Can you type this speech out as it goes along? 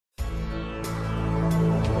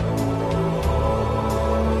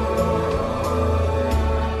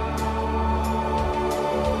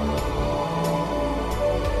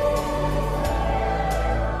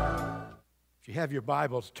have your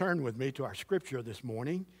Bibles, turn with me to our scripture this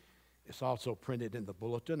morning. It's also printed in the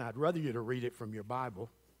bulletin. I'd rather you to read it from your Bible.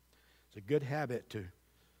 It's a good habit to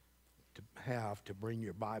have to bring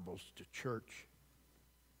your Bibles to church.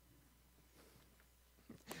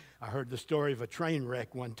 I heard the story of a train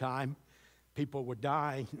wreck one time. People were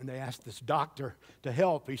dying, and they asked this doctor to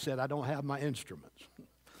help. He said, "I don't have my instruments."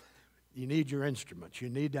 You need your instruments. You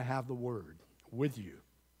need to have the Word with you.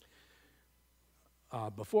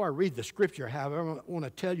 Before I read the scripture, however, I want to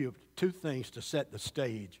tell you two things to set the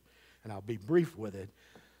stage, and I'll be brief with it.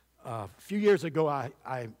 A few years ago,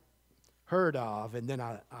 I heard of, and then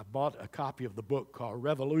I bought a copy of the book called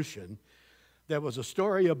Revolution. There was a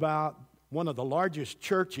story about one of the largest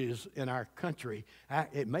churches in our country.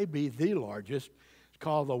 It may be the largest. It's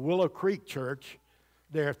called the Willow Creek Church.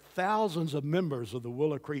 There are thousands of members of the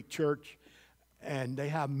Willow Creek Church, and they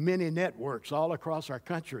have many networks all across our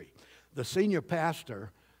country. The senior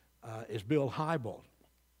pastor is Bill Hybels.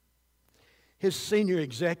 His senior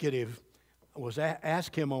executive was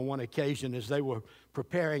asked him on one occasion as they were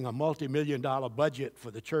preparing a multi-million-dollar budget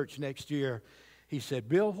for the church next year. He said,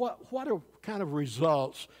 "Bill, what kind of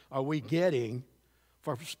results are we getting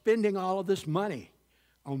for spending all of this money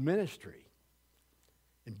on ministry?"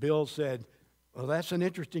 And Bill said, "Well, that's an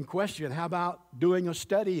interesting question. How about doing a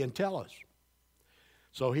study and tell us?"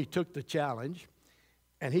 So he took the challenge,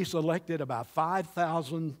 and he selected about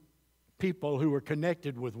 5,000 people who were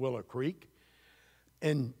connected with Willow Creek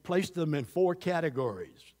and placed them in 4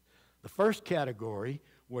 categories. The first category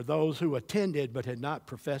were those who attended but had not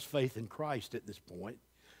professed faith in Christ at this point.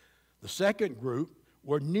 The second group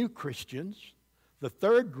were new Christians. The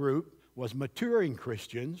third group was maturing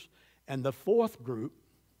Christians. And the fourth group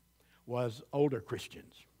was older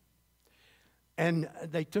Christians. And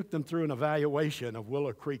they took them through an evaluation of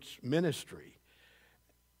Willow Creek's ministry.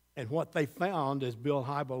 And what they found, as Bill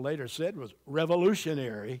Hybels later said, was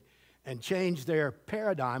revolutionary and changed their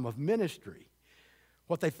paradigm of ministry.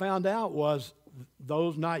 What they found out was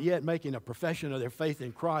those not yet making a profession of their faith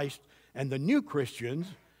in Christ and the new Christians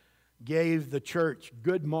gave the church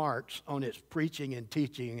good marks on its preaching and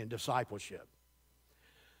teaching and discipleship.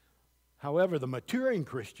 However, the maturing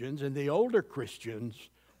Christians and the older Christians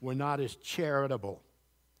were not as charitable.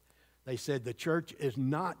 They said the church is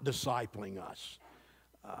not discipling us.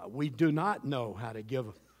 We do not know how to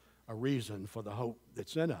give a reason for the hope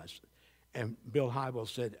that's in us. And Bill Hybels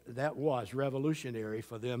said that was revolutionary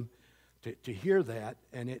for them to hear that,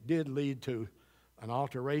 and it did lead to an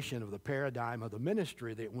alteration of the paradigm of the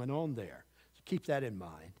ministry that went on there. So keep that in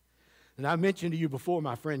mind. And I mentioned to you before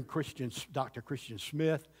my friend Dr. Christian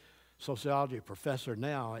Smith, sociology professor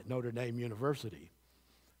now at Notre Dame University,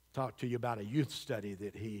 talked to you about a youth study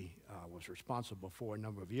that he was responsible for a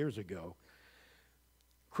number of years ago.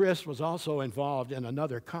 Chris was also involved in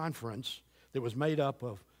another conference that was made up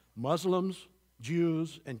of Muslims,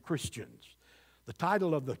 Jews, and Christians. The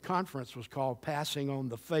title of the conference was called Passing on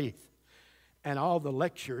the Faith, and all the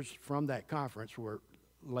lectures from that conference were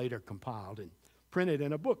later compiled and printed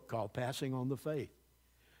in a book called Passing on the Faith.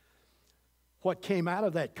 What came out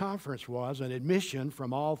of that conference was an admission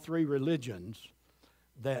from all 3 religions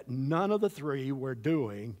that none of the 3 were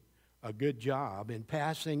doing a good job in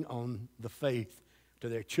passing on the faith to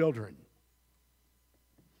their children.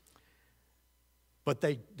 But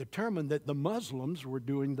they determined that the Muslims were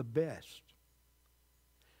doing the best.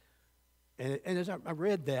 And as I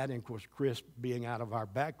read that, and of course Chris, being out of our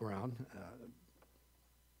background,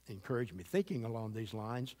 encouraged me thinking along these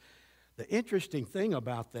lines. The interesting thing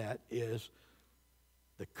about that is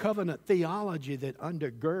the covenant theology that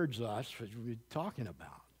undergirds us, as we're talking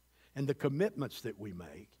about, and the commitments that we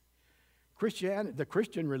make. The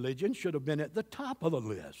Christian religion should have been at the top of the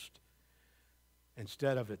list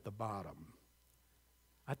instead of at the bottom.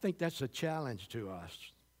 I think that's a challenge to us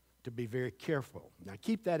to be very careful. Now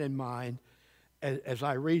keep that in mind as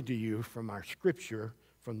I read to you from our scripture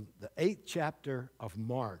from the 8th chapter of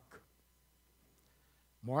Mark.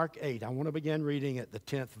 Mark 8. I want to begin reading at the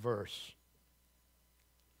 10th verse.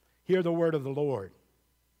 Hear the word of the Lord.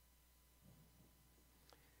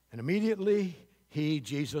 And immediately he,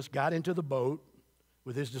 Jesus, got into the boat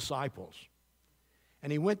with his disciples,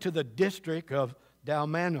 and he went to the district of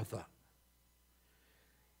Dalmanutha.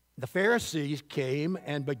 The Pharisees came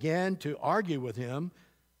and began to argue with him,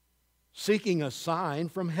 seeking a sign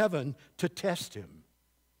from heaven to test him.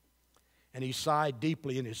 And he sighed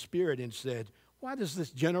deeply in his spirit and said, "Why does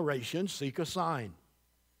this generation seek a sign?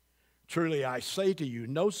 Truly I say to you,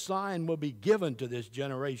 no sign will be given to this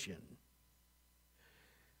generation."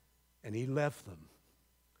 And he left them.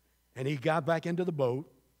 And he got back into the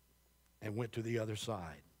boat and went to the other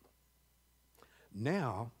side.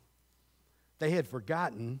 Now, they had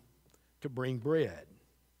forgotten to bring bread.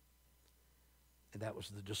 And that was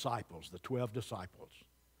the disciples, the 12 disciples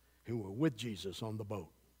who were with Jesus on the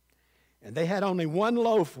boat. And they had only one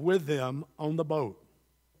loaf with them on the boat.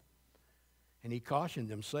 And he cautioned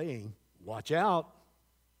them, saying, "Watch out.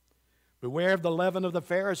 Beware of the leaven of the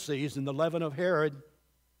Pharisees and the leaven of Herod."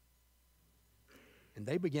 And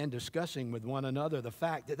they began discussing with one another the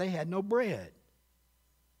fact that they had no bread.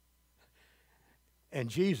 And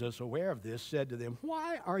Jesus, aware of this, said to them,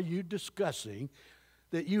 "Why are you discussing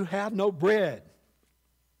that you have no bread?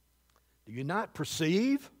 Do you not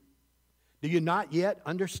perceive? Do you not yet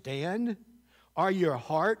understand? Are your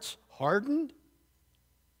hearts hardened?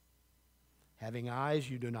 Having eyes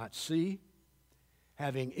you do not see,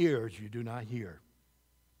 having ears you do not hear.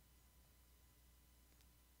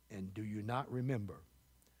 And do you not remember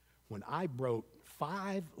when I broke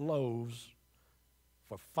 5 loaves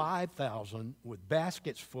for 5,000 with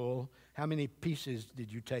baskets full? How many pieces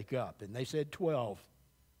did you take up?" And they said 12.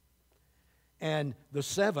 "And the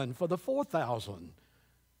 7 for the 4,000.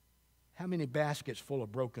 How many baskets full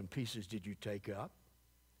of broken pieces did you take up?"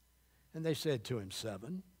 And they said to him,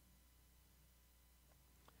 7.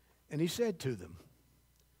 And he said to them,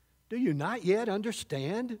 "Do you not yet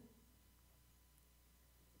understand?"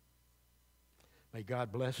 May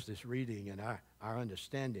God bless this reading and our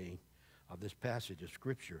understanding of this passage of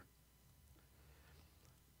Scripture.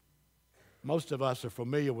 Most of us are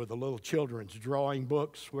familiar with the little children's drawing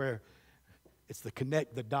books where it's the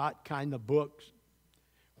connect the dot kind of books,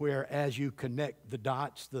 where as you connect the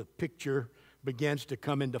dots, the picture begins to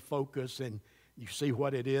come into focus and you see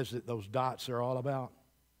what it is that those dots are all about.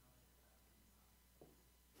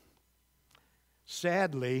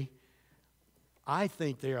 Sadly, I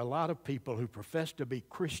think there are a lot of people who profess to be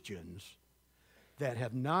Christians that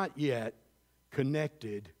have not yet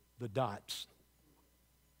connected the dots.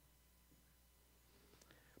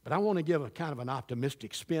 But I want to give a kind of an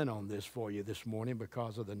optimistic spin on this for you this morning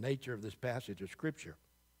because of the nature of this passage of Scripture.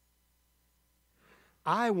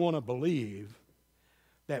 I want to believe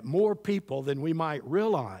that more people than we might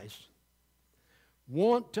realize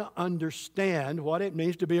want to understand what it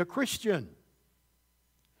means to be a Christian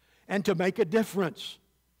and to make a difference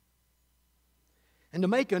and to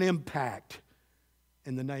make an impact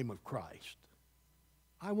in the name of Christ.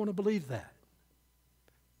 I want to believe that.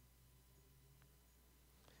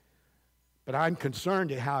 But I'm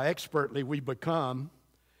concerned at how expertly we become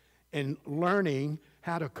in learning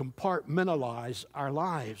how to compartmentalize our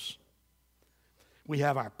lives. We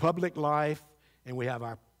have our public life and we have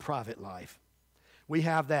our private life. We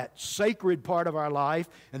have that sacred part of our life,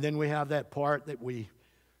 and then we have that part that we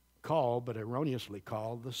call, but erroneously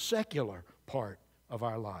call, the secular part of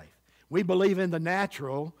our life. We believe in the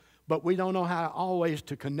natural, but we don't know how always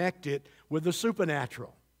to connect it with the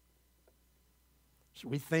supernatural. So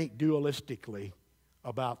we think dualistically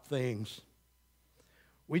about things.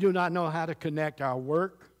 We do not know how to connect our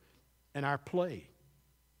work and our play.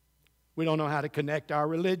 We don't know how to connect our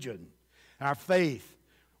religion, our faith,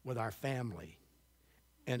 with our family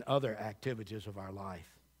and other activities of our life.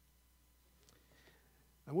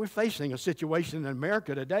 And we're facing a situation in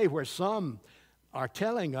America today where some are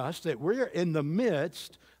telling us that we're in the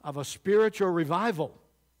midst of a spiritual revival,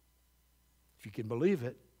 if you can believe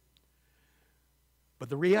it. But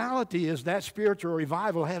the reality is that spiritual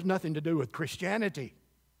revival has nothing to do with Christianity.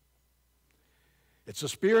 It's a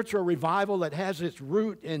spiritual revival that has its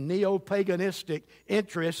root in neo-paganistic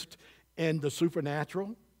interest in the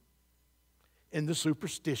supernatural, in the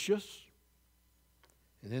superstitious,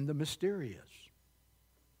 and in the mysterious.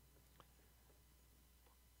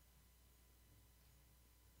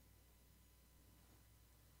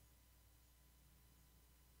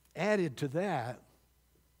 Added to that,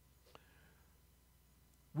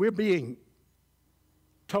 we're being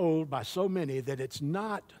told by so many that it's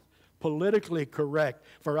not politically correct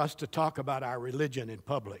for us to talk about our religion in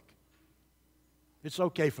public. It's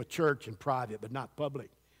okay for church and private, but not public.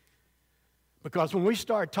 Because when we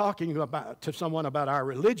start talking to someone about our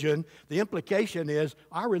religion, the implication is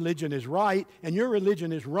our religion is right and your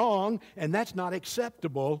religion is wrong, and that's not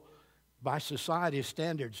acceptable by society's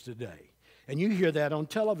standards today. And you hear that on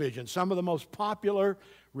television. Some of the most popular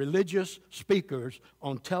religious speakers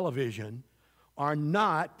on television are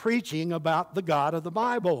not preaching about the God of the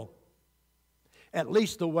Bible. At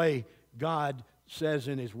least the way God says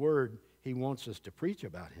in His Word He wants us to preach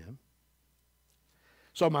about Him.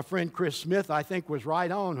 So my friend Chris Smith, I think, was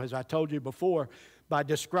right on, as I told you before, by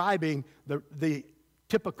describing the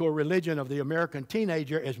typical religion of the American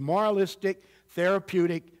teenager as moralistic,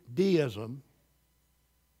 therapeutic deism,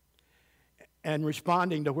 and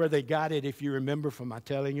responding to where they got it, if you remember from my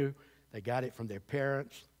telling you They got it from their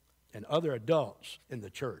parents and other adults in the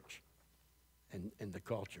church and in the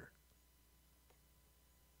culture.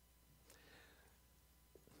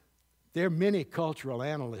 There are many cultural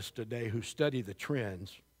analysts today who study the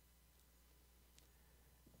trends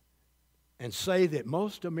and say that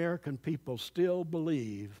most American people still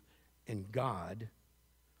believe in God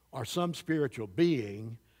or some spiritual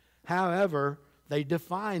being, however they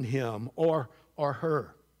define him or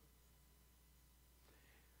her.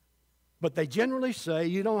 But they generally say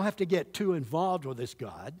you don't have to get too involved with this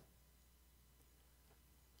God.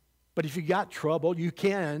 But if you got trouble, you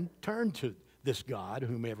can turn to this God,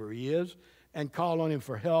 whomever he is, and call on him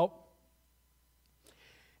for help.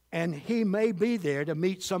 And he may be there to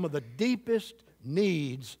meet some of the deepest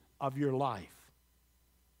needs of your life.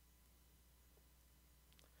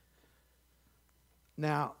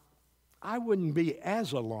 Now, I wouldn't be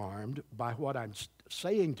as alarmed by what I'm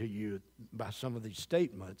saying to you, by some of these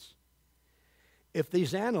statements, if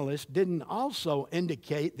these analysts didn't also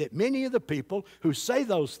indicate that many of the people who say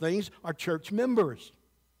those things are church members.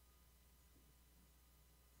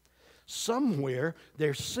 Somewhere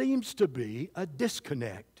there seems to be a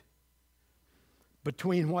disconnect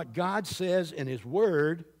between what God says in his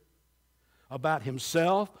word about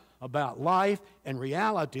himself, about life and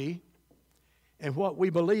reality, and what we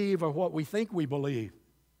believe or what we think we believe.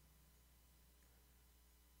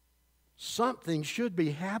 Something should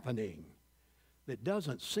be happening that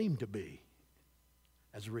doesn't seem to be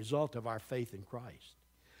as a result of our faith in Christ.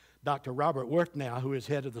 Dr. Robert Werthnow, who is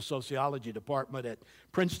head of the sociology department at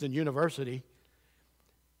Princeton University,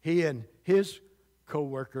 he and his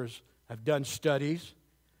co-workers have done studies,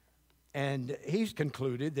 and he's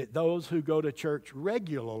concluded that those who go to church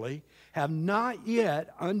regularly have not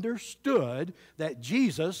yet understood that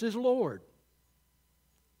Jesus is Lord,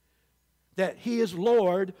 that he is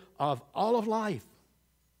Lord of all of life.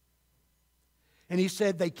 And he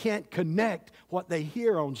said they can't connect what they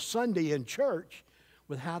hear on Sunday in church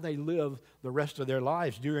with how they live the rest of their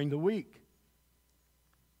lives during the week.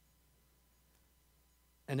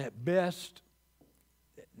 And at best,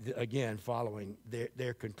 again, following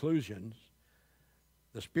their conclusions,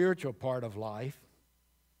 the spiritual part of life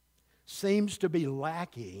seems to be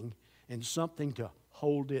lacking in something to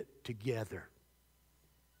hold it together.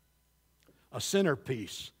 A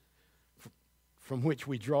centerpiece from which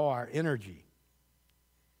we draw our energy.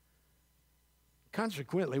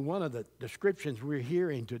 Consequently, one of the descriptions we're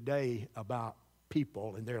hearing today about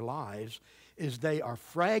people and their lives is they are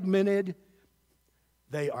fragmented,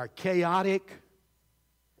 they are chaotic,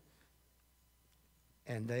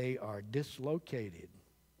 and they are dislocated,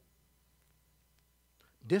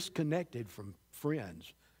 disconnected from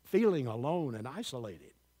friends, feeling alone and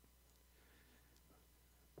isolated.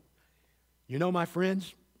 You know, my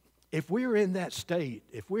friends, if we're in that state,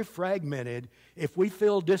 if we're fragmented, if we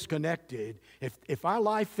feel disconnected, if our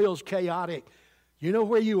life feels chaotic, you know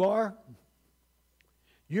where you are?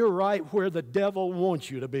 You're right where the devil wants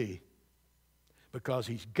you to be, because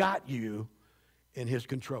he's got you in his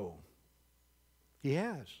control. He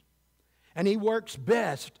has. And he works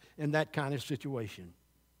best in that kind of situation.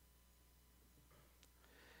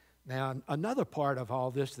 Now, another part of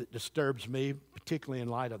all this that disturbs me, particularly in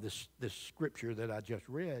light of this scripture that I just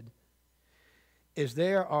read, is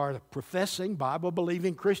there are professing,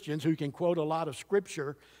 Bible-believing Christians who can quote a lot of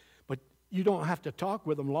scripture, but you don't have to talk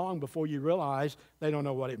with them long before you realize they don't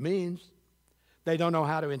know what it means. They don't know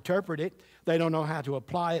how to interpret it. They don't know how to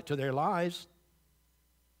apply it to their lives.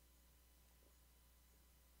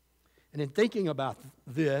 And in thinking about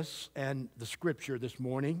this and the scripture this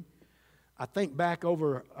morning, I think back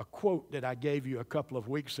over a quote that I gave you a couple of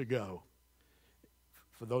weeks ago.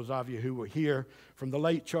 For those of you who were here, from the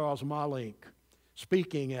late Charles Malink,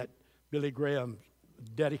 speaking at Billy Graham's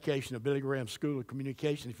dedication of Billy Graham's School of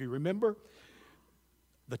Communication. If you remember,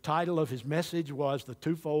 the title of his message was The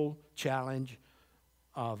Twofold Challenge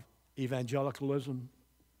of Evangelicalism.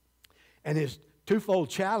 And his twofold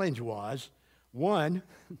challenge was, one,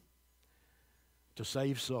 to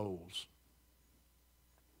save souls.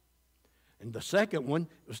 And the second one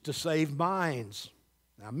was to save minds.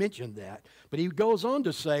 Now, I mentioned that. But he goes on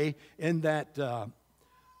to say in that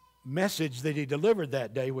message that he delivered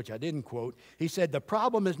that day, which I didn't quote, he said, the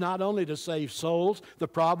problem is not only to save souls, the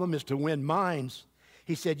problem is to win minds.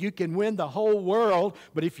 He said, you can win the whole world,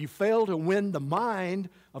 but if you fail to win the mind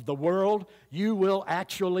of the world, you will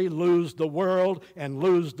actually lose the world and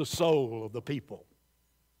lose the soul of the people.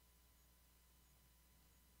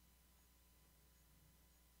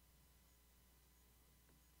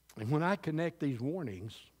 And when I connect these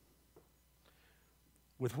warnings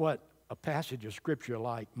with what a passage of Scripture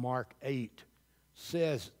like Mark 8,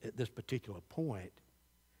 says at this particular point.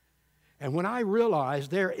 And when I realize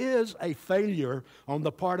there is a failure on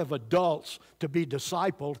the part of adults to be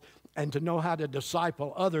discipled and to know how to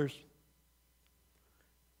disciple others,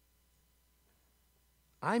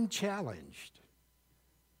 I'm challenged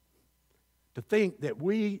to think that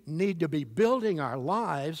we need to be building our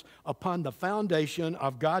lives upon the foundation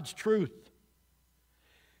of God's truth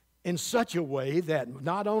in such a way that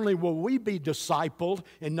not only will we be discipled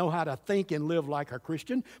and know how to think and live like a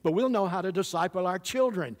Christian, but we'll know how to disciple our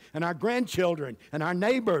children and our grandchildren and our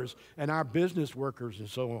neighbors and our business workers and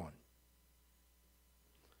so on.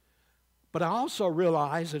 But I also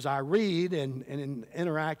realize as I read and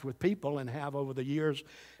interact with people and have over the years,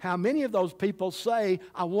 how many of those people say,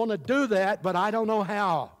 I want to do that, but I don't know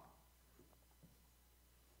how.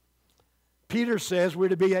 Peter says we're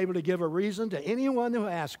to be able to give a reason to anyone who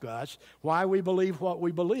asks us why we believe what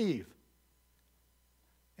we believe.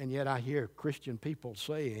 And yet I hear Christian people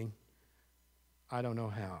saying, I don't know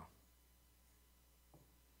how.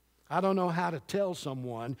 I don't know how to tell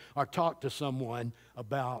someone or talk to someone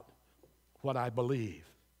about what I believe,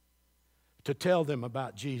 to tell them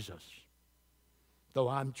about Jesus, though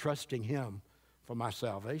I'm trusting Him for my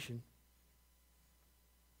salvation.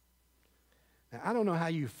 Now, I don't know how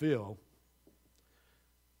you feel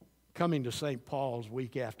coming to St. Paul's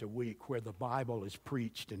week after week where the Bible is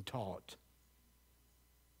preached and taught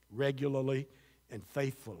regularly and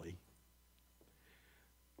faithfully.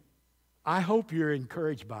 I hope you're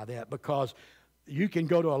encouraged by that, because you can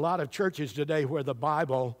go to a lot of churches today where the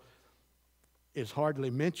Bible is hardly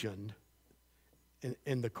mentioned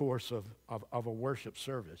in the course of a worship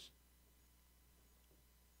service.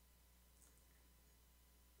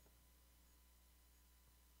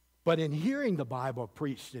 But in hearing the Bible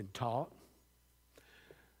preached and taught,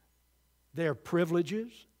 there are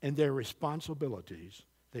privileges and there are responsibilities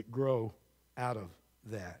that grow out of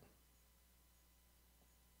that.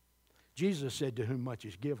 Jesus said, to whom much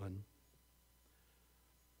is given,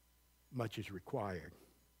 much is required.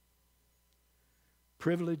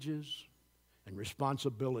 Privileges and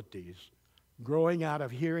responsibilities growing out of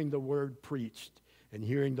hearing the Word preached and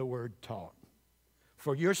hearing the Word taught,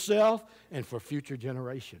 for yourself and for future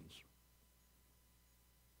generations.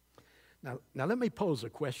 Now let me pose a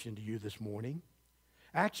question to you this morning.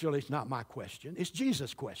 Actually, it's not my question. It's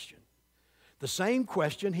Jesus' question. The same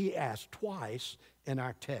question He asked twice in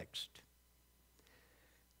our text.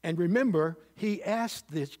 And remember, He asked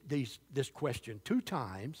this question 2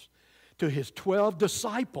 times to His 12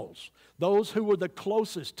 disciples, those who were the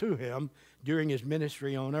closest to Him during His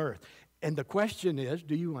ministry on earth. And the question is,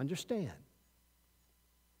 do you understand?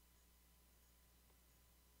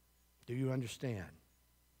 Do you understand?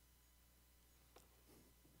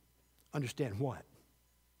 Understand what?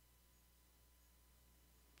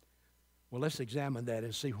 Well, let's examine that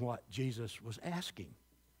and see what Jesus was asking.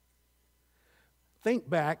 Think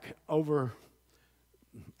back over,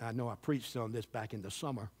 I know I preached on this back in the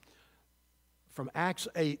summer, from Acts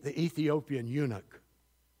 8, the Ethiopian eunuch,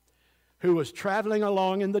 who was traveling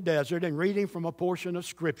along in the desert and reading from a portion of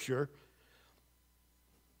Scripture.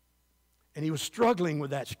 And he was struggling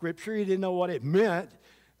with that Scripture. He didn't know what it meant.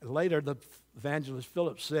 And later, the evangelist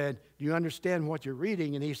Philip said, do you understand what you're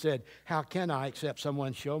reading? And he said, how can I except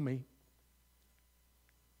someone show me?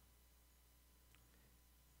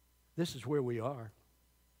 This is where we are.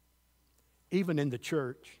 Even in the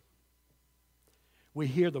church, we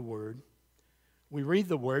hear the Word. We read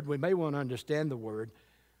the Word. We may want to understand the Word,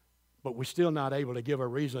 but we're still not able to give a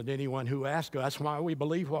reason to anyone who asks us why we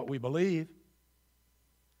believe what we believe.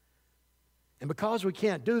 And because we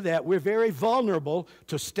can't do that, we're very vulnerable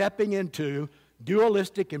to stepping into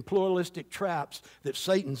dualistic and pluralistic traps that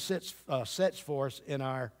Satan sets for us in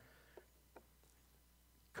our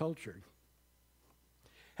culture.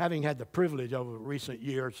 Having had the privilege over recent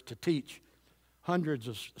years to teach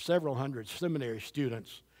several hundred seminary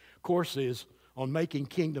students courses on making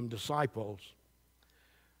kingdom disciples,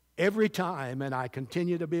 every time, and I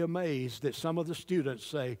continue to be amazed that some of the students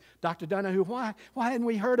say, Dr. Dunahoo, why hadn't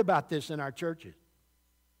we heard about this in our churches?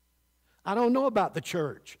 I don't know about the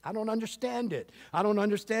church. I don't understand it. I don't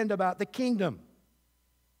understand about the kingdom.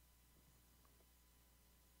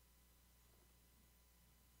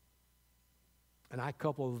 And I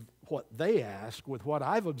couple what they ask with what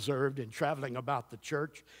I've observed in traveling about the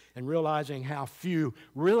church and realizing how few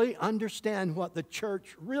really understand what the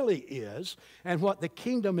church really is and what the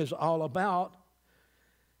kingdom is all about.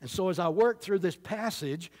 And so as I worked through this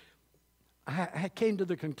passage, I came to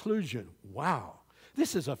the conclusion, wow,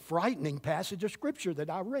 this is a frightening passage of Scripture that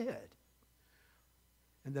I read.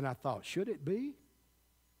 And then I thought, should it be?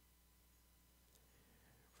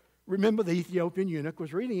 Remember, the Ethiopian eunuch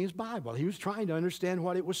was reading his Bible. He was trying to understand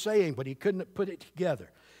what it was saying, but he couldn't put it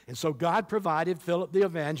together. And so God provided Philip the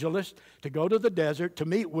evangelist to go to the desert to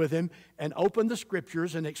meet with him and open the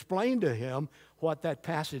Scriptures and explain to him what that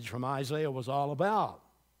passage from Isaiah was all about.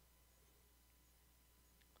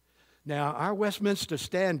 Now, our Westminster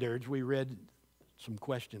Standards, we read some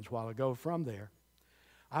questions a while ago from there.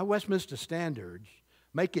 Our Westminster Standards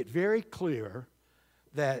make it very clear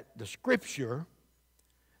that the Scripture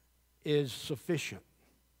is sufficient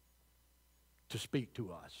to speak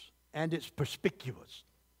to us, and it's perspicuous.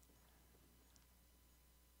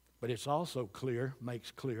 But it's also clear, makes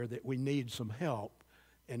clear that we need some help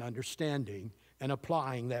in understanding and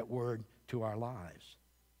applying that word to our lives.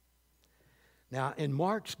 Now, in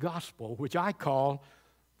Mark's gospel, which I call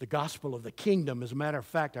the gospel of the kingdom, as a matter of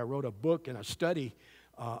fact, I wrote a book and a study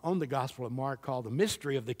on the gospel of Mark called The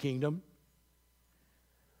Mystery of the Kingdom.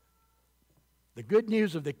 The good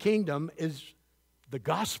news of the kingdom is the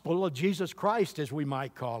gospel of Jesus Christ, as we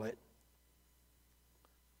might call it.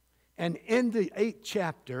 And in the 8th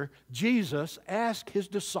chapter, Jesus asked his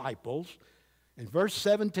disciples, in verse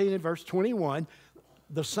 17 and verse 21,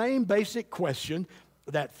 the same basic question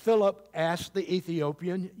that Philip asked the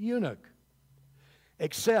Ethiopian eunuch.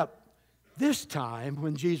 Except this time,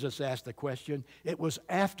 when Jesus asked the question, it was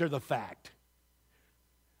after the fact.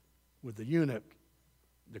 With the eunuch,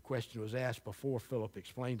 the question was asked before Philip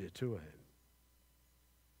explained it to him.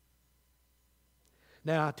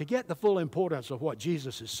 Now, to get the full importance of what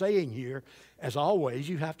Jesus is saying here, as always,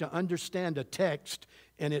 you have to understand a text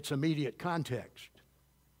in its immediate context.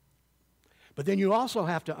 But then you also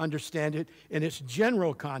have to understand it in its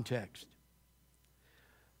general context.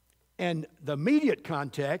 And the immediate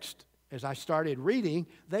context, as I started reading,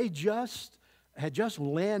 they had just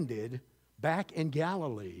landed back in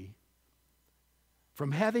Galilee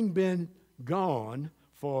from having been gone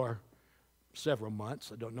for several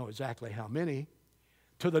months, I don't know exactly how many,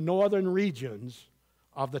 to the northern regions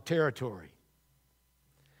of the territory.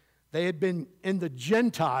 They had been in the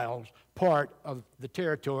Gentiles part of the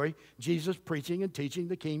territory, Jesus preaching and teaching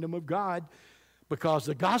the kingdom of God, because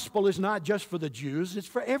the gospel is not just for the Jews, it's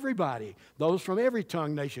for everybody, those from every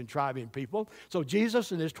tongue, nation, tribe, and people. So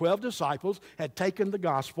Jesus and his 12 disciples had taken the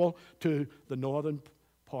gospel to the northern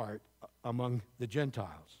part among the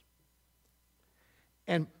Gentiles.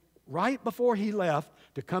 And right before he left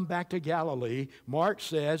to come back to Galilee, Mark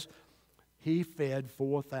says he fed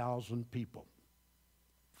 4,000 people.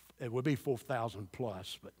 It would be 4,000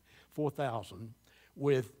 plus, but 4,000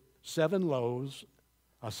 with 7 loaves,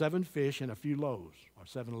 7 fish and a few loaves, or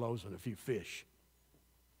 7 loaves and a few fish.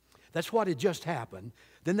 That's what had just happened.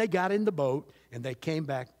 Then they got in the boat and they came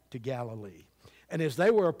back to Galilee. And as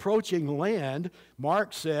they were approaching land,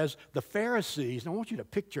 Mark says the Pharisees, and I want you to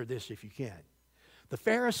picture this if you can. The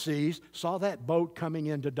Pharisees saw that boat coming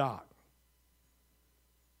into dock.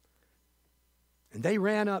 And they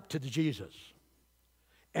ran up to Jesus.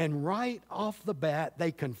 And right off the bat,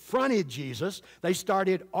 they confronted Jesus. They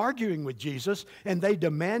started arguing with Jesus, and they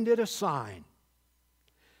demanded a sign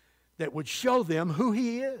that would show them who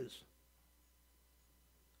he is.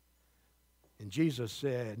 And Jesus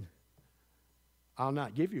said, I'll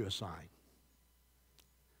not give you a sign.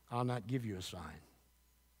 I'll not give you a sign.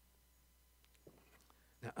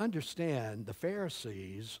 Now understand, the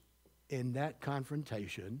Pharisees in that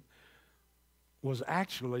confrontation was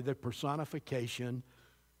actually the personification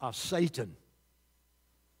of Satan.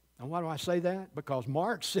 And why do I say that? Because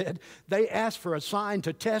Mark said they asked for a sign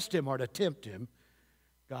to test him or to tempt him.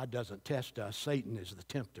 God doesn't test us. Satan is the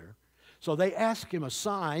tempter. So they asked him a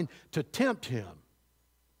sign to tempt him.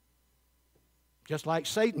 Just like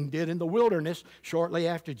Satan did in the wilderness shortly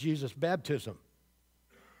after Jesus' baptism.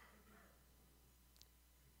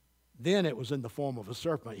 Then it was in the form of a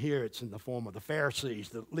serpent. Here it's in the form of the Pharisees,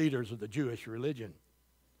 the leaders of the Jewish religion.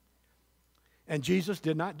 And Jesus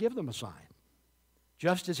did not give them a sign,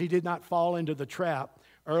 just as he did not fall into the trap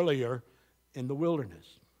earlier in the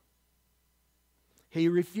wilderness. He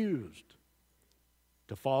refused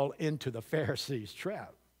to fall into the Pharisees'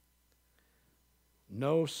 trap.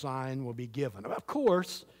 No sign will be given. Of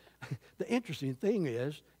course, the interesting thing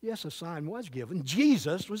is, yes, a sign was given.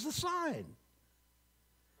 Jesus was the sign.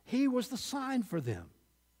 He was the sign for them.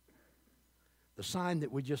 The sign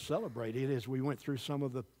that we just celebrated as we went through some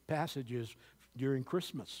of the passages during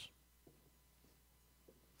Christmas.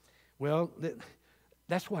 Well,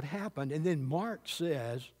 that's what happened. And then Mark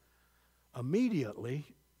says, immediately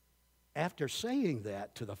after saying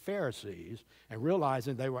that to the Pharisees and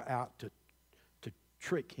realizing they were out to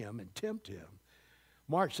trick him and tempt him,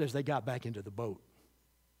 Mark says they got back into the boat.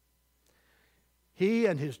 He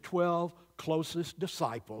and his 12 closest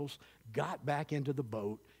disciples got back into the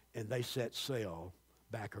boat and they set sail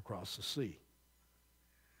back across the sea.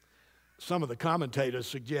 Some of the commentators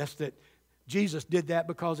suggest that Jesus did that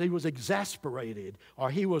because he was exasperated, or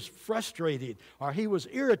he was frustrated, or he was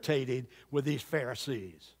irritated with these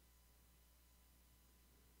Pharisees.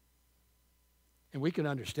 And we can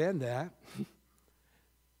understand that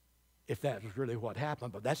if that was really what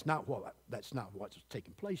happened, but that's not what's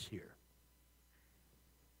taking place here.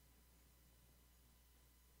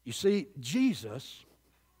 You see, Jesus,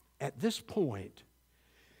 at this point,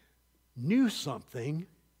 knew something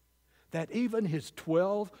that even his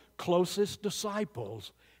 12 closest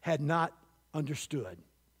disciples had not understood.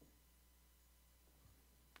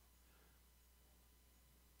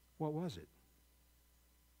 What was it?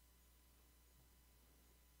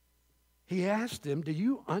 He asked them, "Do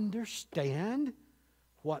you understand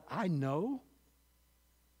what I know?"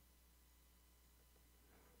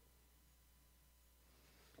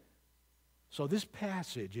 So this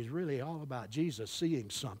passage is really all about Jesus seeing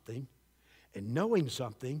something and knowing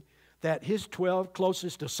something that his 12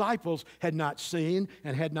 closest disciples had not seen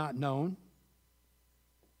and had not known.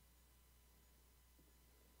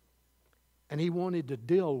 And he wanted to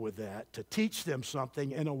deal with that, to teach them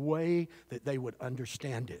something in a way that they would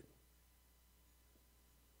understand it.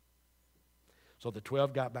 So the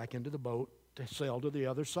 12 got back into the boat to sail to the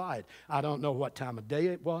other side. I don't know what time of day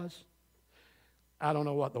it was. I don't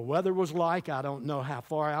know what the weather was like. I don't know how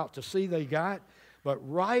far out to sea they got. But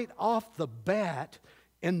right off the bat,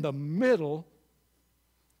 in the middle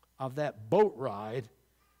of that boat ride,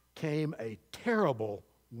 came a terrible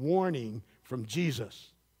warning from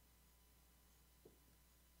Jesus.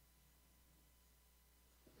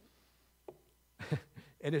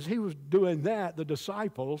 And as he was doing that, the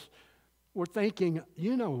disciples were thinking,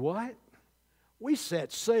 you know what? We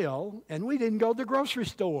set sail and we didn't go to the grocery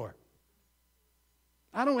store.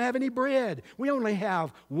 I don't have any bread. We only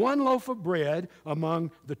have one loaf of bread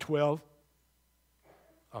among the 12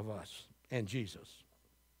 of us and Jesus.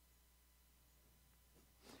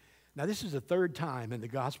 Now, this is the third time in the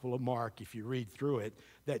Gospel of Mark, if you read through it,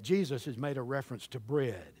 that Jesus has made a reference to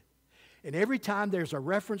bread. And every time there's a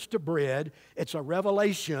reference to bread, it's a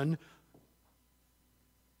revelation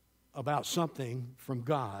about something from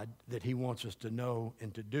God that he wants us to know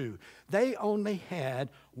and to do. They only had,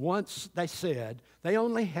 once they said, they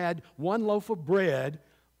only had one loaf of bread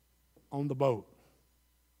on the boat.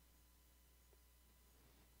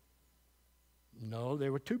 No,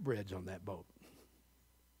 there were two breads on that boat.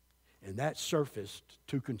 And that surfaced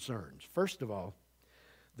two concerns. First of all,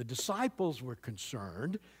 the disciples were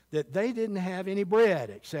concerned that they didn't have any bread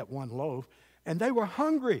except one loaf, and they were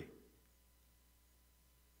hungry.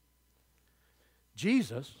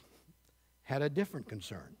 Jesus had a different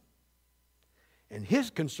concern. And his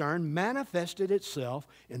concern manifested itself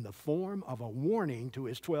in the form of a warning to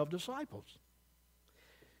his 12 disciples.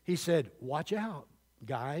 He said, "Watch out,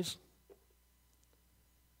 guys.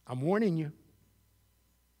 I'm warning you.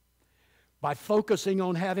 By focusing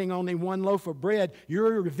on having only one loaf of bread,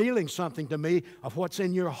 you're revealing something to me of what's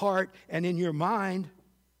in your heart and in your mind.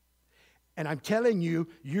 And I'm telling you,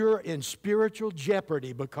 you're in spiritual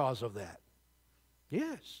jeopardy because of that."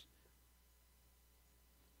 Yes.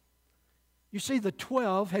 You see, the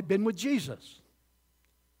 12 had been with Jesus.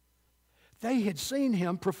 They had seen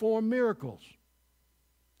him perform miracles.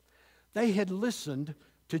 They had listened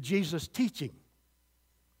to Jesus' teaching.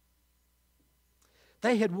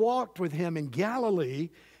 They had walked with him in Galilee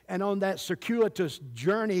and on that circuitous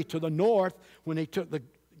journey to the north when he took the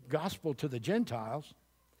gospel to the Gentiles.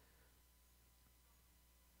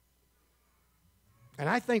 And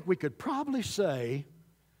I think we could probably say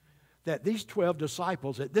that these 12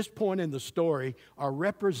 disciples at this point in the story are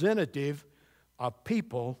representative of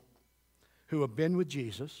people who have been with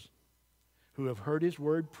Jesus, who have heard his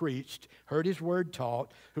word preached, heard his word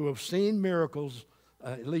taught, who have seen miracles,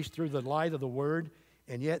 at least through the light of the word,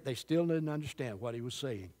 and yet they still didn't understand what he was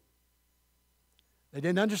saying. They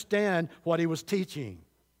didn't understand what he was teaching.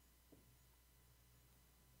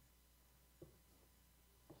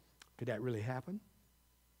 Could that really happen?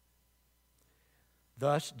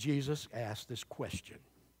 Thus, Jesus asked this question.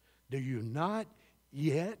 Do you not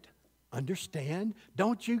yet understand?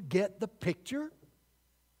 Don't you get the picture?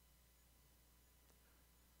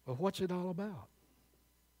 Well, what's it all about?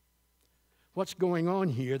 What's going on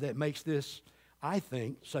here that makes this, I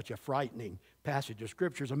think, such a frightening passage of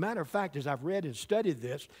Scripture? As a matter of fact, as I've read and studied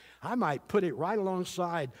this, I might put it right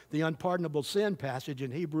alongside the unpardonable sin passage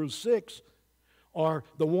in Hebrews 6, or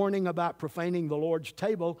the warning about profaning the Lord's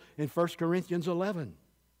table in 1 Corinthians 11.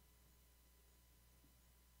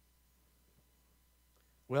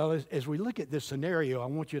 Well, as we look at this scenario, I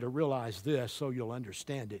want you to realize this so you'll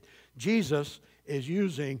understand it. Jesus is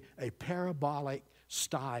using a parabolic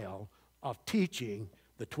style of teaching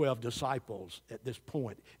the 12 disciples at this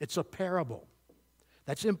point. It's a parable.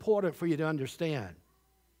 That's important for you to understand.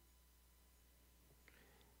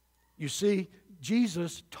 You see,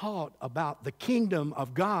 Jesus taught about the kingdom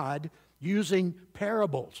of God using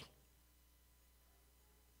parables.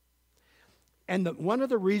 And one of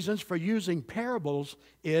the reasons for using parables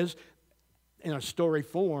is, in a story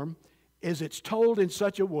form, is it's told in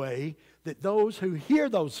such a way that those who hear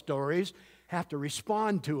those stories have to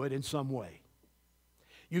respond to it in some way.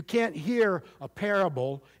 You can't hear a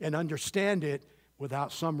parable and understand it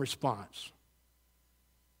without some response.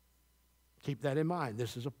 Keep that in mind.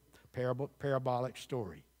 This is a parabolic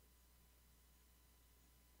story.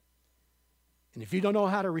 And if you don't know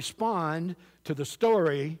how to respond to the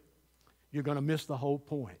story, you're going to miss the whole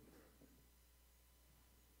point.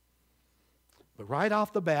 But right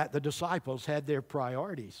off the bat, the disciples had their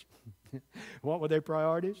priorities. What were their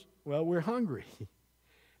priorities? Well, we're hungry.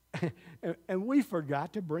 And we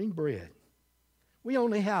forgot to bring bread. We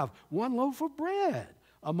only have one loaf of bread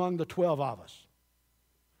among the 12 of us.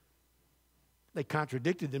 They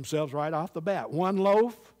contradicted themselves right off the bat. One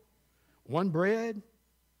loaf, one bread,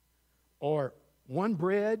 or one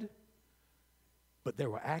bread, but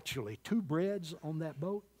there were actually two breads on that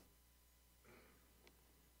boat.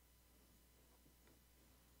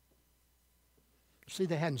 See,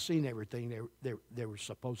 they hadn't seen everything they were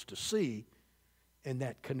supposed to see in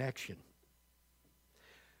that connection.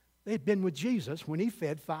 They had been with Jesus when he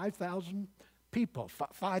fed 5,000 people,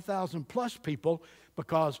 5,000 plus people,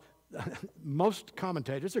 because most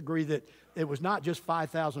commentators agree that it was not just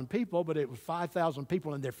 5,000 people, but it was 5,000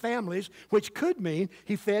 people and their families, which could mean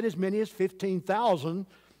he fed as many as 15,000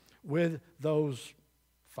 with those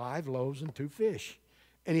 5 loaves and 2 fish.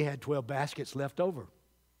 And he had 12 baskets left over.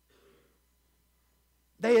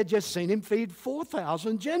 They had just seen him feed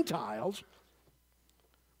 4,000 Gentiles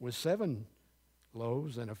with 7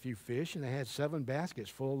 loaves and a few fish, and they had 7 baskets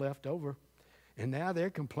full left over. And now they're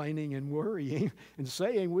complaining and worrying and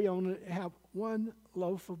saying we only have 1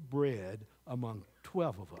 loaf of bread among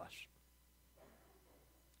 12 of us.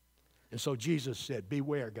 And so Jesus said,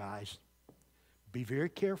 beware, guys. Be very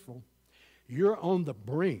careful. You're on the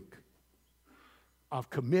brink of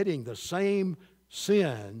committing the same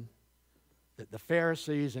sin that the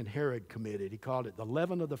Pharisees and Herod committed. He called it the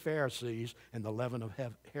leaven of the Pharisees and the leaven of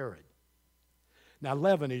Herod. Now,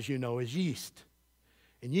 leaven, as you know, is yeast.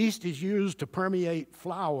 And yeast is used to permeate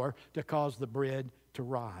flour to cause the bread to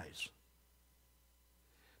rise.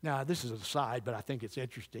 Now, this is an aside, but I think it's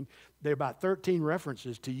interesting. There are about 13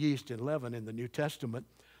 references to yeast and leaven in the New Testament.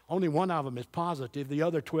 Only one of them is positive. The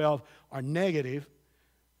other 12 are negative.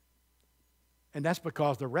 And that's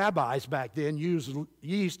because the rabbis back then used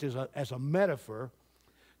yeast as a metaphor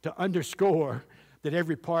to underscore that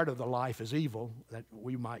every part of the life is evil, that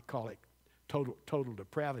we might call it total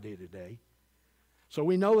depravity today. So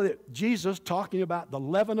we know that Jesus, talking about the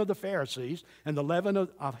leaven of the Pharisees and the leaven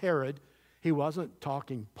of Herod, he wasn't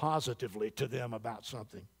talking positively to them about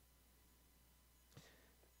something.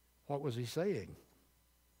 What was he saying?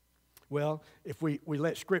 Well, if we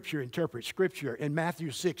let Scripture interpret Scripture, in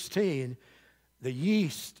Matthew 16, the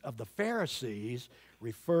yeast of the Pharisees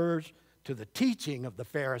refers to the teaching of the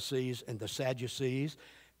Pharisees and the Sadducees,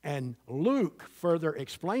 and Luke further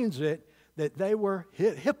explains it that they were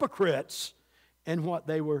hypocrites in what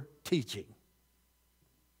they were teaching.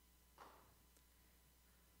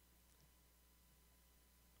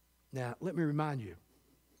 Now, let me remind you,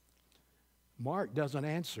 Mark doesn't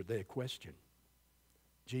answer their question.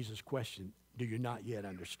 Jesus' question, do you not yet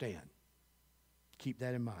understand? Keep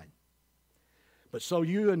that in mind. But so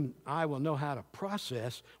you and I will know how to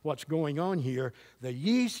process what's going on here. The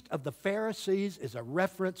yeast of the Pharisees is a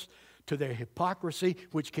reference to their hypocrisy,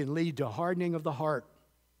 which can lead to hardening of the heart.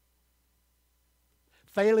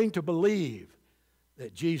 Failing to believe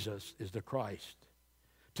that Jesus is the Christ,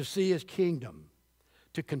 to see his kingdom,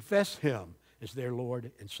 to confess him as their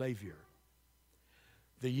Lord and Savior.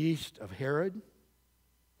 The yeast of Herod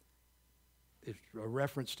is a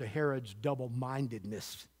reference to Herod's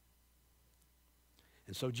double-mindedness.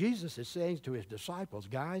 And so Jesus is saying to his disciples,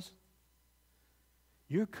 guys,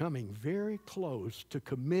 you're coming very close to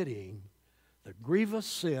committing the grievous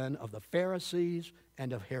sin of the Pharisees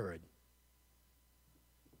and of Herod,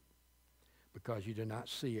 because you do not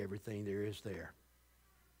see everything there is there.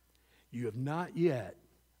 You have not yet,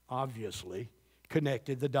 obviously,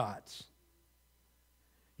 connected the dots.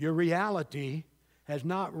 Your reality has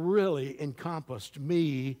not really encompassed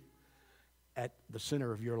me at the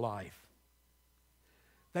center of your life.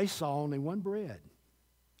 They saw only one bread.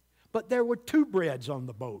 But there were two breads on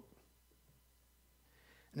the boat.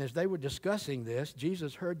 And as they were discussing this,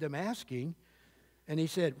 Jesus heard them asking, and he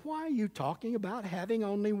said, "Why are you talking about having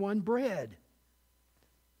only one bread?"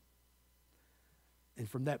 And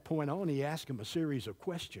from that point on, he asked them a series of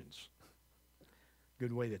questions.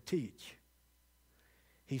 Good way to teach.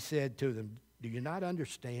 He said to them, "Do you not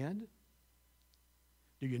understand?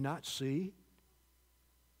 Do you not see?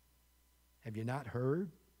 Have you not heard?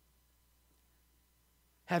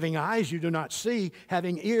 Having eyes you do not see,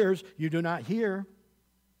 having ears you do not hear.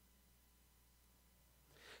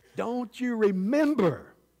 Don't you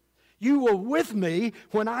remember? You were with me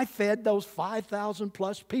when I fed those 5,000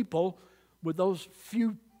 plus people with those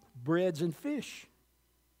few breads and fish.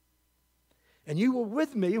 And you were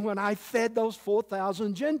with me when I fed those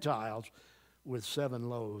 4,000 Gentiles with 7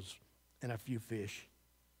 loaves and a few fish.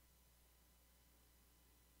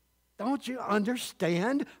 Don't you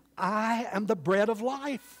understand? I am the bread of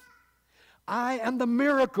life. I am the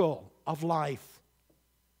miracle of life.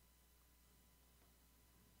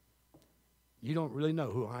 You don't really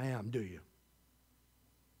know who I am, do you?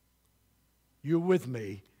 You're with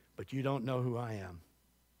me, but you don't know who I am.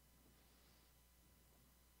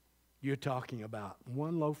 You're talking about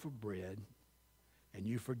one loaf of bread, and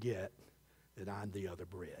you forget that I'm the other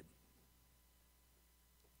bread.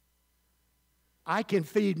 I can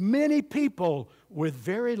feed many people with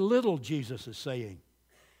very little, Jesus is saying.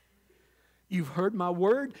 You've heard my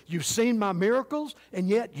word, you've seen my miracles, and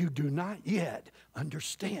yet you do not yet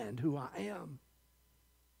understand who I am.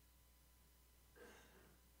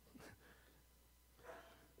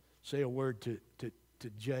 Say a word to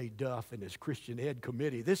Jay Duff and his Christian Ed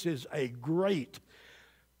committee. This is a great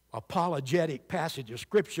apologetic passage of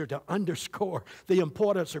Scripture to underscore the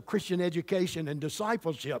importance of Christian education and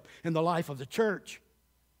discipleship in the life of the church.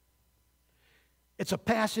 It's a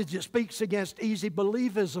passage that speaks against easy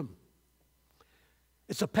believism.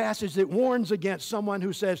 It's a passage that warns against someone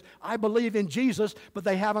who says, I believe in Jesus, but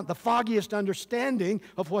they haven't the foggiest understanding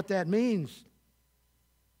of what that means.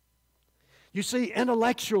 You see,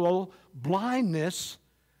 intellectual blindness,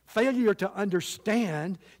 failure to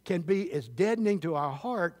understand, can be as deadening to our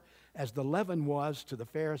heart as the leaven was to the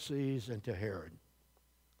Pharisees and to Herod.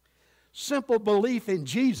 Simple belief in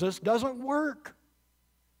Jesus doesn't work.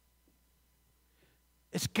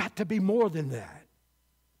 It's got to be more than that.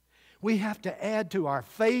 We have to add to our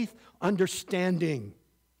faith understanding.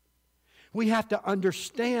 We have to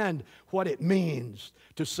understand what it means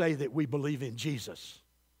to say that we believe in Jesus.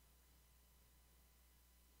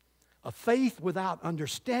 A faith without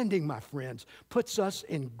understanding, my friends, puts us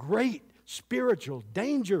in great spiritual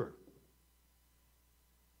danger.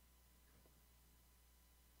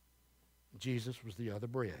 Jesus was the other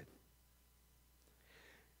bread.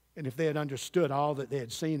 And if they had understood all that they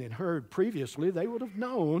had seen and heard previously, they would have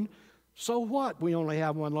known, so what? We only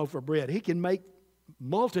have one loaf of bread. He can make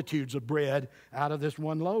multitudes of bread out of this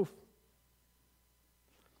one loaf.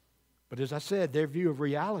 But as I said, their view of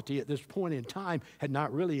reality at this point in time had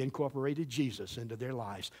not really incorporated Jesus into their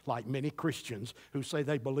lives, like many Christians who say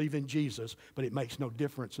they believe in Jesus, but it makes no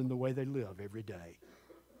difference in the way they live every day.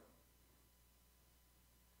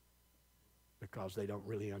 Because they don't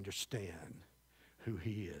really understand who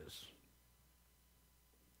He is.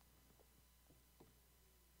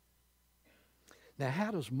 Now,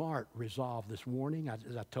 how does Mark resolve this warning?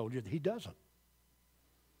 As I told you, he doesn't.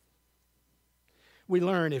 We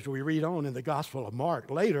learn as we read on in the Gospel of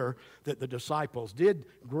Mark later that the disciples did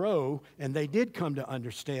grow and they did come to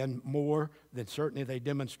understand more than certainly they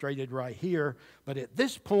demonstrated right here. But at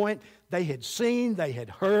this point, they had seen, they had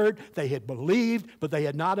heard, they had believed, but they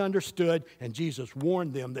had not understood, and Jesus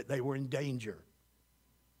warned them that they were in danger.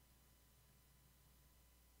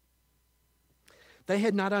 They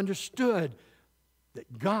had not understood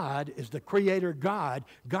that God is the Creator God.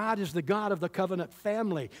 God is the God of the covenant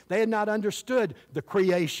family. They had not understood the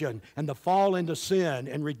creation and the fall into sin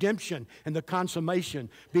and redemption and the consummation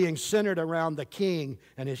being centered around the King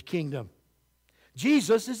and His kingdom.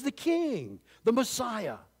 Jesus is the King, the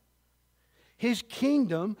Messiah. His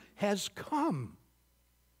kingdom has come.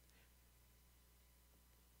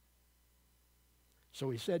 So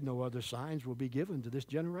He said, no other signs will be given to this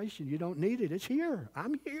generation. You don't need it. It's here.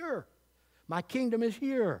 I'm here. My kingdom is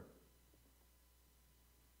here.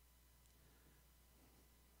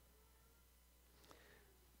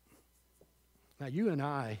 Now, you and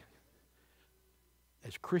I,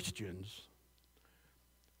 as Christians,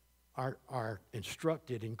 are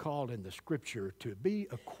instructed and called in the Scripture to be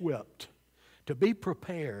equipped, to be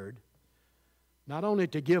prepared, not only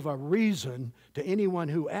to give a reason to anyone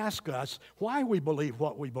who asks us why we believe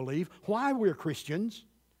what we believe, why we're Christians,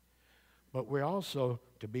 But we're also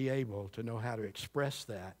to be able to know how to express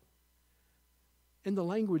that in the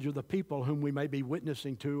language of the people whom we may be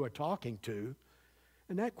witnessing to or talking to,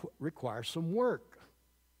 and that requires some work.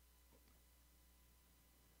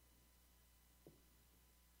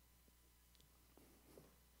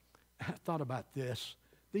 I thought about this.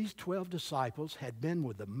 These 12 disciples had been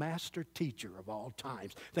with the master teacher of all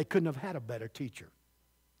times. They couldn't have had a better teacher.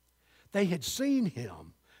 They had seen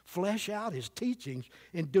him flesh out his teachings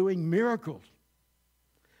in doing miracles.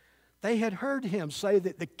 They had heard him say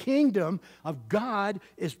that the kingdom of God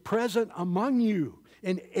is present among you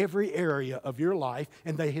in every area of your life,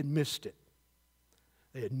 and they had missed it.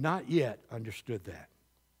 They had not yet understood that.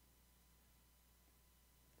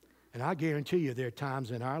 And I guarantee you there are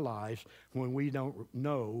times in our lives when we don't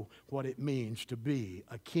know what it means to be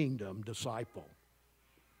a kingdom disciple.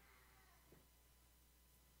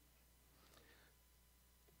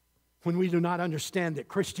 When we do not understand that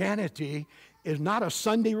Christianity is not a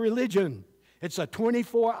Sunday religion. It's a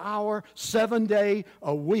 24-hour,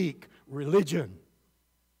 7-day-a-week religion.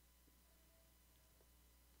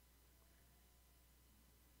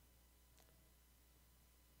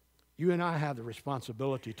 You and I have the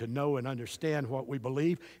responsibility to know and understand what we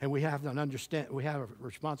believe, and we have a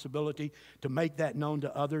responsibility to make that known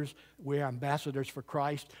to others. We're ambassadors for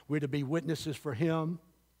Christ. We're to be witnesses for Him.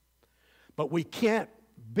 But we can't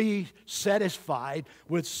be satisfied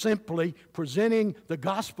with simply presenting the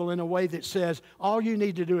gospel in a way that says all you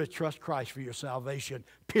need to do is trust Christ for your salvation,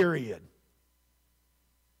 period.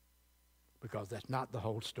 Because that's not the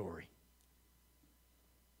whole story.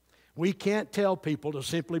 We can't tell people to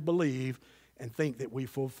simply believe and think that we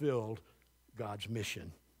fulfilled God's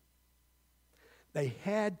mission. They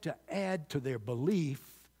had to add to their belief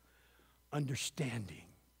understanding.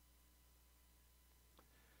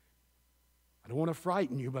 I don't want to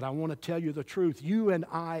frighten you, but I want to tell you the truth. You and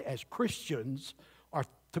I, as Christians, are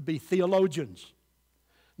to be theologians.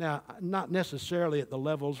 Now, not necessarily at the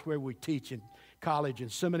levels where we teach in college and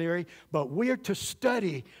seminary, but we're to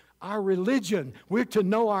study our religion. We're to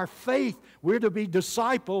know our faith. We're to be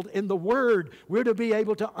discipled in the Word. We're to be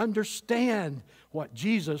able to understand what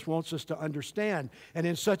Jesus wants us to understand, and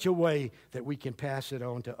in such a way that we can pass it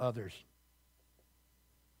on to others.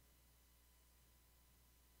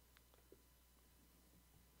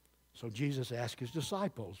 So Jesus asked his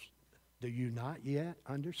disciples, do you not yet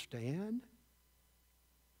understand?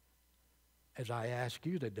 As I ask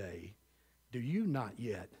you today, do you not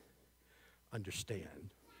yet understand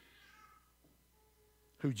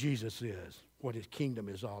who Jesus is, what his kingdom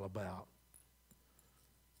is all about?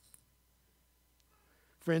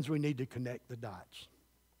 Friends, we need to connect the dots.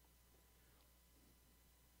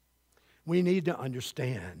 We need to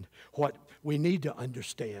understand what we need to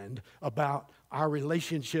understand about our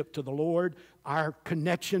relationship to the Lord, our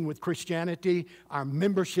connection with Christianity, our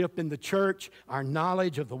membership in the church, our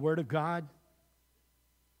knowledge of the Word of God.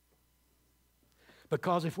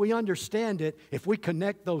 Because if we understand it, if we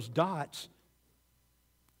connect those dots,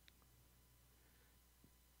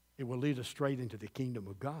 it will lead us straight into the kingdom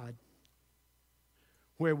of God,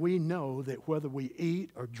 where we know that whether we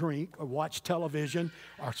eat or drink or watch television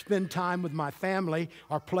or spend time with my family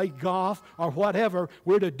or play golf or whatever,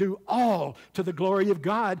 we're to do all to the glory of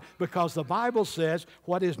God, because the Bible says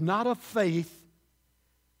what is not of faith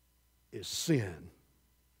is sin.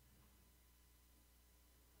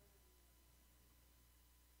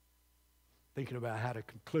 Thinking about how to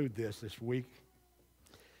conclude this week,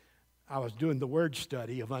 I was doing the word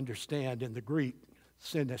study of understand in the Greek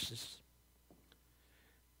synesis.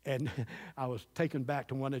 And I was taken back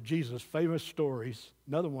to one of Jesus' famous stories,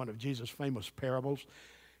 another one of Jesus' famous parables.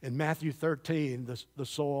 In Matthew 13, the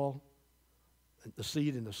soil, the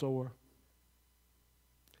seed and the sower.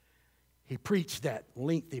 He preached that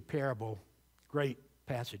lengthy parable, great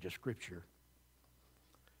passage of Scripture.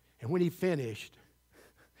 And when he finished,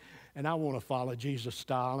 and I want to follow Jesus'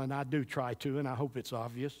 style, and I do try to, and I hope it's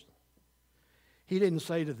obvious, he didn't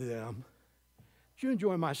say to them, "Did you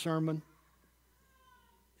enjoy my sermon?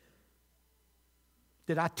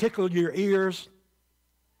 Did I tickle your ears?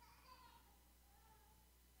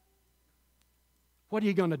 What are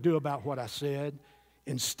you going to do about what I said?"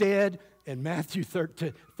 Instead, in Matthew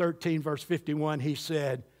 13, verse 51, he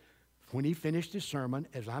said, when he finished his sermon,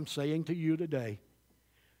 as I'm saying to you today,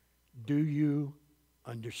 do you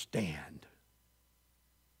understand?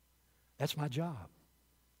 That's my job.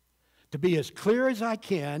 To be as clear as I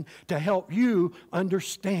can to help you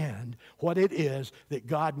understand what it is that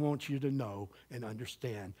God wants you to know and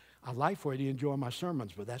understand. I'd like for you to enjoy my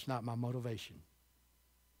sermons, but that's not my motivation.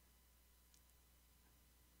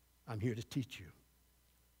 I'm here to teach you,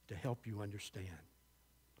 to help you understand.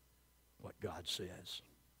 what God says.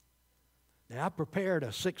 Now, I prepared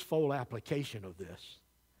a six-fold application of this.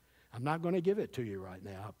 I'm not going to give it to you right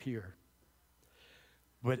now up here.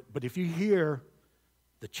 But if you hear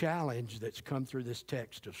the challenge that's come through this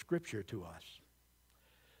text of Scripture to us,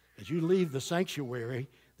 as you leave the sanctuary,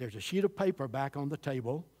 there's a sheet of paper back on the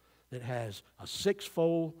table that has a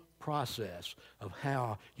six-fold process of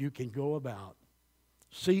how you can go about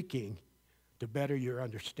seeking to better your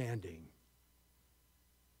understanding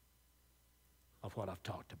of what I've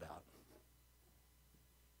talked about.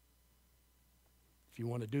 If you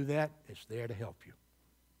want to do that, it's there to help you.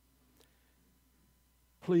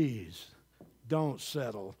 Please don't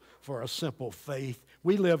settle for a simple faith.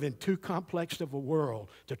 We live in too complex of a world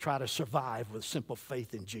to try to survive with simple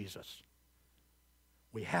faith in Jesus.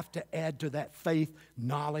 We have to add to that faith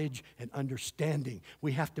knowledge and understanding.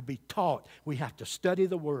 We have to be taught. We have to study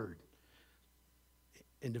the Word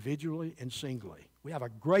individually and singly. We have a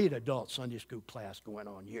great adult Sunday school class going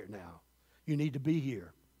on here now. You need to be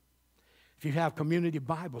here. If you have community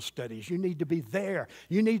Bible studies, you need to be there.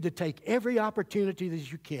 You need to take every opportunity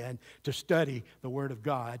that you can to study the Word of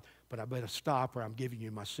God. But I better stop or I'm giving you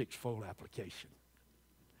my six-fold application.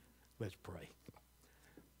 Let's pray.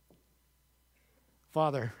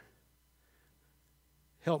 Father,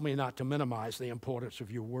 help me not to minimize the importance of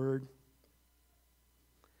your Word.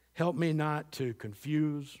 Help me not to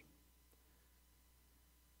confuse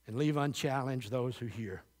and leave unchallenged those who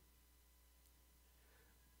hear.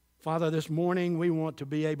 Father, this morning we want to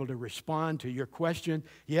be able to respond to your question.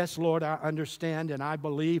 Yes, Lord, I understand and I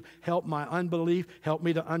believe. Help my unbelief. Help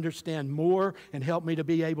me to understand more and help me to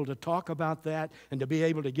be able to talk about that and to be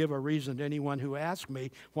able to give a reason to anyone who asks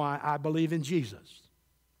me why I believe in Jesus.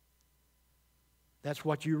 That's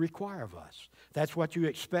what you require of us. That's what you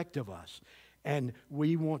expect of us. And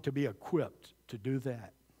we want to be equipped to do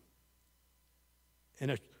that.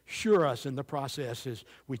 And assure us in the process as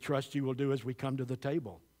we trust you will do as we come to the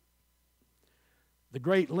table. The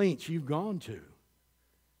great lengths you've gone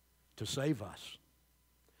to save us,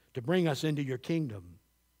 to bring us into your kingdom,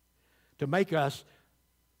 to make us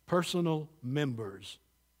personal members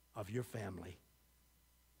of your family.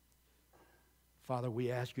 Father,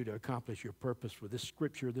 we ask you to accomplish your purpose with this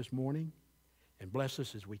scripture this morning and bless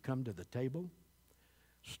us as we come to the table.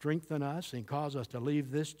 Strengthen us and cause us to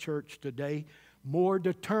leave this church today more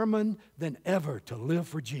determined than ever to live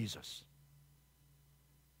for Jesus.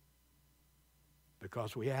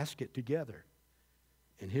 Because we ask it together.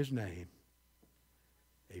 In his name,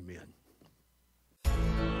 amen.